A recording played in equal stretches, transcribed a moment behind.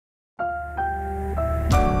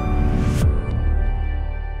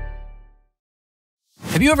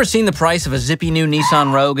Have you ever seen the price of a zippy new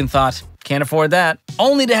Nissan Rogue and thought, can't afford that?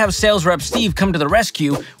 Only to have sales rep Steve come to the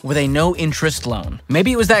rescue with a no-interest loan.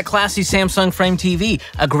 Maybe it was that classy Samsung frame TV,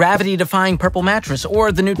 a gravity-defying purple mattress,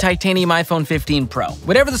 or the new titanium iPhone 15 Pro.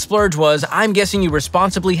 Whatever the splurge was, I'm guessing you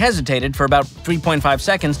responsibly hesitated for about 3.5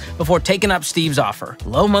 seconds before taking up Steve's offer.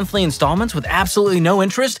 Low monthly installments with absolutely no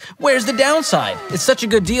interest? Where's the downside? It's such a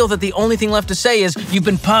good deal that the only thing left to say is, you've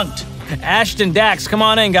been punked. Ashton Dax, come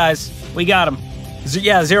on in, guys. We got him.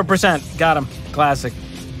 Yeah, 0%. Got him. Classic.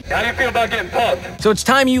 How do you feel about getting punked? So it's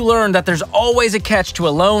time you learned that there's always a catch to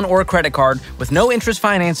a loan or a credit card with no interest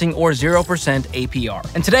financing or 0%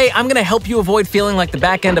 APR. And today, I'm gonna help you avoid feeling like the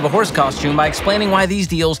back end of a horse costume by explaining why these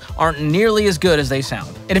deals aren't nearly as good as they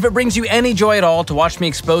sound. And if it brings you any joy at all to watch me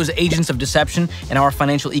expose agents of deception in our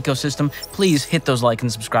financial ecosystem, please hit those like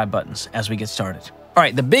and subscribe buttons as we get started. All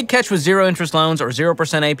right, the big catch with zero interest loans or 0%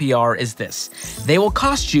 APR is this. They will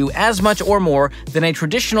cost you as much or more than a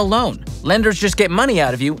traditional loan. Lenders just get money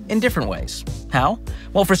out of you in different ways. How?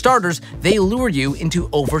 Well, for starters, they lure you into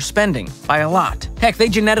overspending by a lot. Heck, they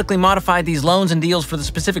genetically modified these loans and deals for the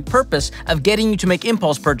specific purpose of getting you to make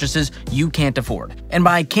impulse purchases you can't afford. And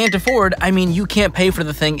by can't afford, I mean you can't pay for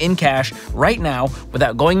the thing in cash right now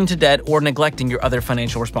without going into debt or neglecting your other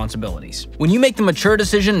financial responsibilities. When you make the mature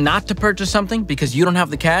decision not to purchase something because you don't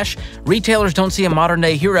have the cash, retailers don't see a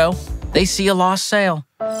modern-day hero, they see a lost sale.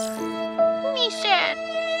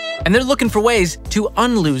 And they're looking for ways to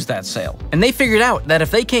unlose that sale. And they figured out that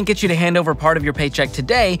if they can't get you to hand over part of your paycheck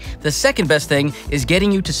today, the second best thing is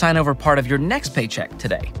getting you to sign over part of your next paycheck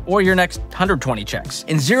today, or your next 120 checks.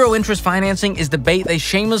 And zero interest financing is the bait they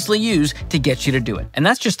shamelessly use to get you to do it. And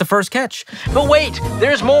that's just the first catch. But wait,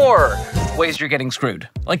 there's more ways you're getting screwed.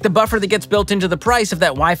 Like the buffer that gets built into the price of that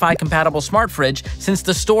Wi-Fi compatible smart fridge, since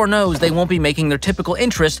the store knows they won't be making their typical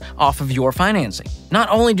interest off of your financing. Not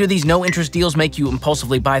only do these no interest deals make you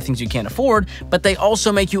impulsively buy things you can't afford, but they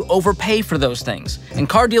also make you overpay for those things. And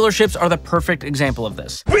car dealerships are the perfect example of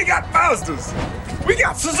this. We got Mazdas. We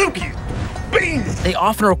got Suzuki. Beans. They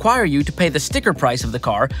often require you to pay the sticker price of the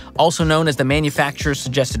car, also known as the manufacturer's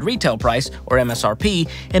suggested retail price, or MSRP,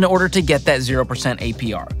 in order to get that 0%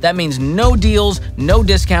 APR. That means no deals, no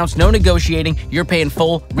discounts, no negotiating, you're paying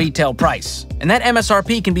full retail price. And that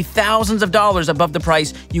MSRP can be thousands of dollars above the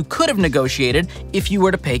price you could have negotiated if you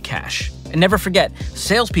were to pay cash. And never forget,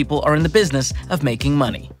 salespeople are in the business of making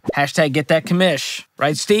money. Hashtag get that commish.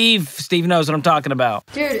 Right, Steve? Steve knows what I'm talking about.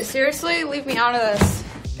 Dude, seriously? Leave me out of this.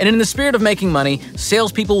 And in the spirit of making money,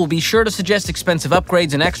 salespeople will be sure to suggest expensive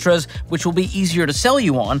upgrades and extras, which will be easier to sell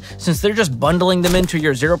you on since they're just bundling them into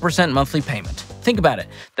your 0% monthly payment. Think about it.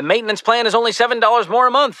 The maintenance plan is only $7 more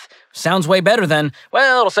a month. Sounds way better than,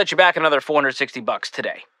 well, it'll set you back another $460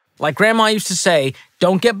 today. Like Grandma used to say,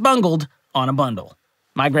 don't get bungled on a bundle.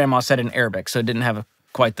 My grandma said it in Arabic, so it didn't have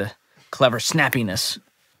quite the clever snappiness.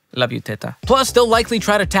 Love you, Teta. Plus, they'll likely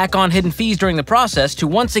try to tack on hidden fees during the process to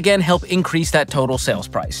once again help increase that total sales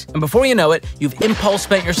price. And before you know it, you've impulse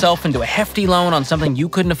spent yourself into a hefty loan on something you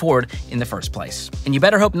couldn't afford in the first place. And you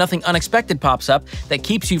better hope nothing unexpected pops up that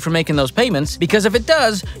keeps you from making those payments, because if it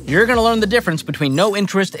does, you're gonna learn the difference between no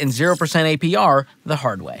interest and 0% APR the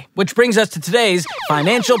hard way. Which brings us to today's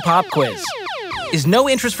financial pop quiz. Is no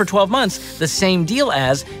interest for 12 months the same deal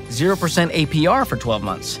as 0% APR for 12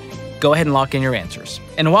 months? Go ahead and lock in your answers.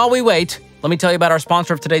 And while we wait, let me tell you about our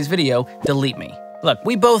sponsor of today's video, Delete Me. Look,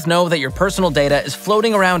 we both know that your personal data is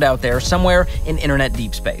floating around out there somewhere in internet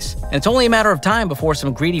deep space. And it's only a matter of time before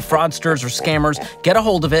some greedy fraudsters or scammers get a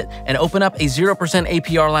hold of it and open up a 0%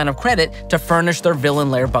 APR line of credit to furnish their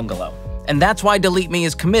villain lair bungalow. And that's why Delete Me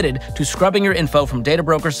is committed to scrubbing your info from data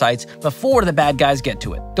broker sites before the bad guys get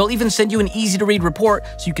to it. They'll even send you an easy-to-read report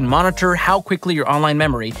so you can monitor how quickly your online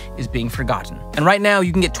memory is being forgotten. And right now,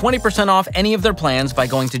 you can get 20% off any of their plans by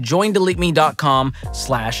going to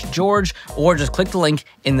joindeleteme.com/George or just click the link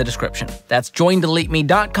in the description. That's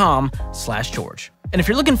joindeleteme.com/George. And if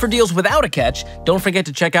you're looking for deals without a catch, don't forget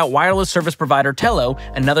to check out wireless service provider Tello,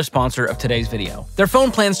 another sponsor of today's video. Their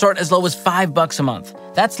phone plans start as low as $5 a month.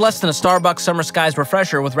 That's less than a Starbucks Summer Skies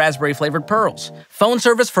refresher with raspberry-flavored pearls. Phone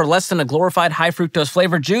service for less than a glorified high-fructose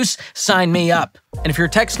flavored juice? Sign me up. And if you're a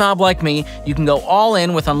tech snob like me, you can go all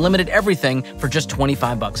in with unlimited everything for just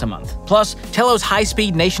 $25 a month. Plus, Tello's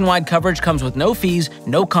high-speed nationwide coverage comes with no fees,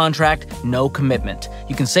 no contract, no commitment.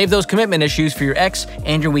 You can save those commitment issues for your ex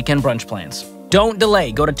and your weekend brunch plans. Don't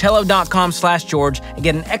delay. Go to tello.com/George and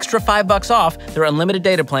get an extra $5 off their unlimited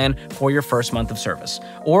data plan for your first month of service.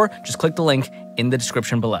 Or just click the link in the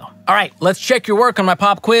description below. All right, let's check your work on my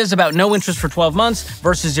pop quiz about no interest for 12 months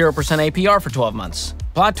versus 0% APR for 12 months.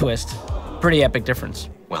 Plot twist, pretty epic difference.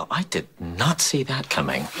 Well, I did not see that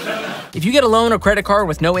coming. If you get a loan or credit card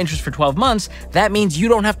with no interest for 12 months, that means you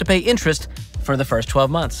don't have to pay interest for the first 12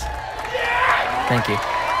 months. Thank you.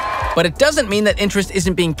 But it doesn't mean that interest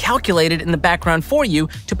isn't being calculated in the background for you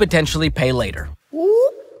to potentially pay later.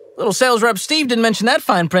 Little sales rep Steve didn't mention that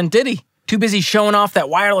fine print, did he? Too busy showing off that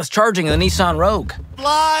wireless charging in the Nissan Rogue.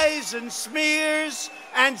 Lies and smears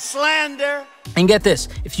and slander. And get this,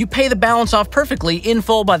 if you pay the balance off perfectly in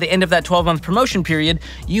full by the end of that 12-month promotion period,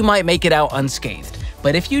 you might make it out unscathed.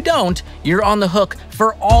 But if you don't, you're on the hook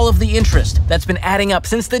for all of the interest that's been adding up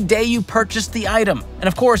since the day you purchased the item. And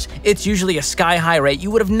of course, it's usually a sky-high rate you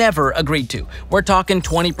would have never agreed to. We're talking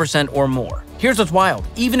 20% or more. Here's what's wild.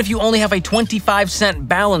 Even if you only have a 25-cent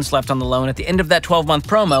balance left on the loan at the end of that 12-month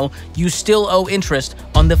promo, you still owe interest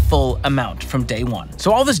on the full amount from day one.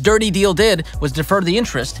 So all this dirty deal did was defer the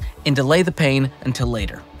interest and delay the pain until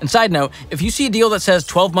later. And side note, if you see a deal that says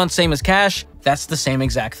 12 months same as cash, that's the same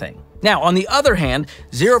exact thing. Now, on the other hand,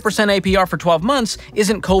 0% APR for 12 months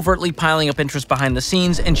isn't covertly piling up interest behind the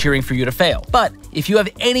scenes and cheering for you to fail. But if you have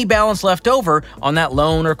any balance left over on that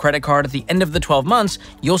loan or credit card at the end of the 12 months,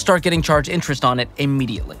 you'll start getting charged interest on it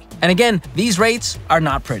immediately. And again, these rates are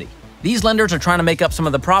not pretty. These lenders are trying to make up some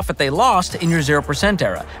of the profit they lost in your 0%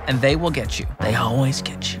 era, and they will get you. They always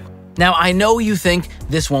get you. Now, I know you think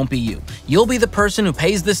this won't be you. You'll be the person who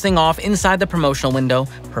pays this thing off inside the promotional window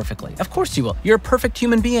perfectly. Of course you will. You're a perfect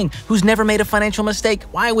human being who's never made a financial mistake.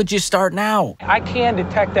 Why would you start now? I can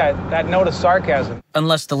detect that note of sarcasm.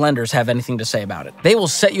 Unless the lenders have anything to say about it. They will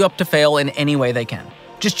set you up to fail in any way they can.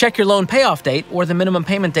 Just check your loan payoff date or the minimum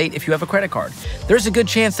payment date if you have a credit card. There's a good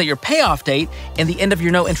chance that your payoff date and the end of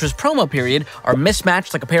your no interest promo period are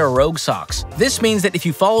mismatched like a pair of Rogue socks. This means that if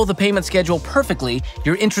you follow the payment schedule perfectly,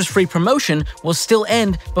 your interest-free promotion will still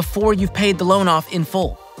end before you've paid the loan off in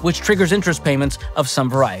full, which triggers interest payments of some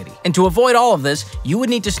variety. And to avoid all of this, you would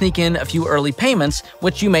need to sneak in a few early payments,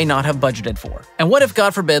 which you may not have budgeted for. And what if,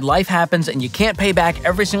 God forbid, life happens and you can't pay back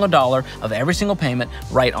every single dollar of every single payment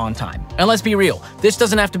right on time? And let's be real, this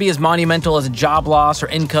doesn't have to be as monumental as a job loss or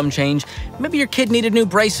income change. Maybe your kid needed new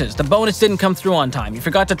braces, the bonus didn't come through on time, you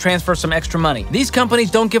forgot to transfer some extra money. These companies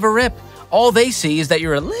don't give a rip. All they see is that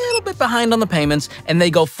you're a little bit behind on the payments and they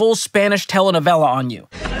go full Spanish telenovela on you.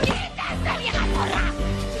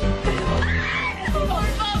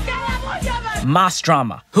 Mas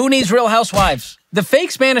drama. Who needs Real Housewives? The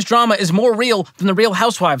fake Spanish drama is more real than the Real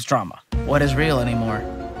Housewives drama. What is real anymore?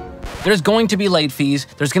 There's going to be late fees,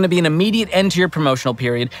 there's going to be an immediate end to your promotional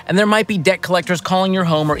period, and there might be debt collectors calling your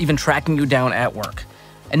home or even tracking you down at work.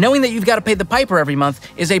 And knowing that you've got to pay the piper every month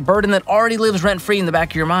is a burden that already lives rent-free in the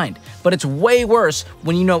back of your mind. But it's way worse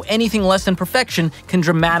when you know anything less than perfection can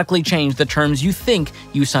dramatically change the terms you think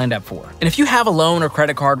you signed up for. And if you have a loan or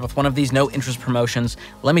credit card with one of these no-interest promotions,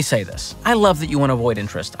 let me say this. I love that you want to avoid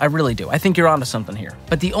interest. I really do. I think you're onto something here.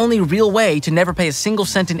 But the only real way to never pay a single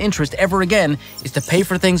cent in interest ever again is to pay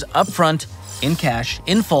for things up front, in cash,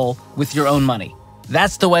 in full, with your own money.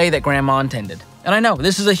 That's the way that Grandma intended. And I know,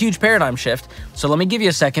 this is a huge paradigm shift, so let me give you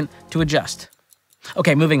a second to adjust.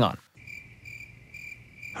 Okay, moving on.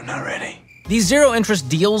 I'm not ready. These zero-interest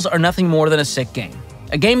deals are nothing more than a sick game.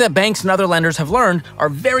 A game that banks and other lenders have learned are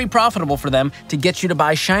very profitable for them to get you to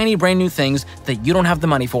buy shiny brand new things that you don't have the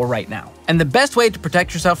money for right now. And the best way to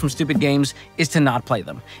protect yourself from stupid games is to not play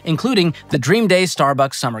them, including the Dream Days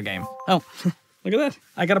Starbucks summer game. Oh, look at that.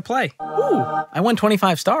 I gotta play. Ooh, I won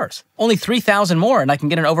 25 stars. Only 3,000 more and I can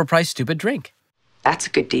get an overpriced stupid drink. That's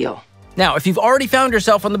a good deal. Now, if you've already found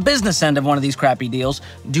yourself on the business end of one of these crappy deals,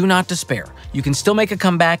 do not despair. You can still make a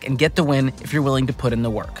comeback and get the win if you're willing to put in the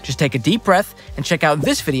work. Just take a deep breath and check out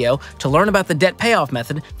this video to learn about the debt payoff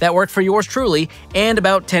method that worked for yours truly and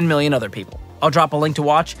about 10 million other people. I'll drop a link to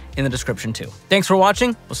watch in the description too. Thanks for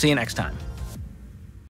watching. We'll see you next time.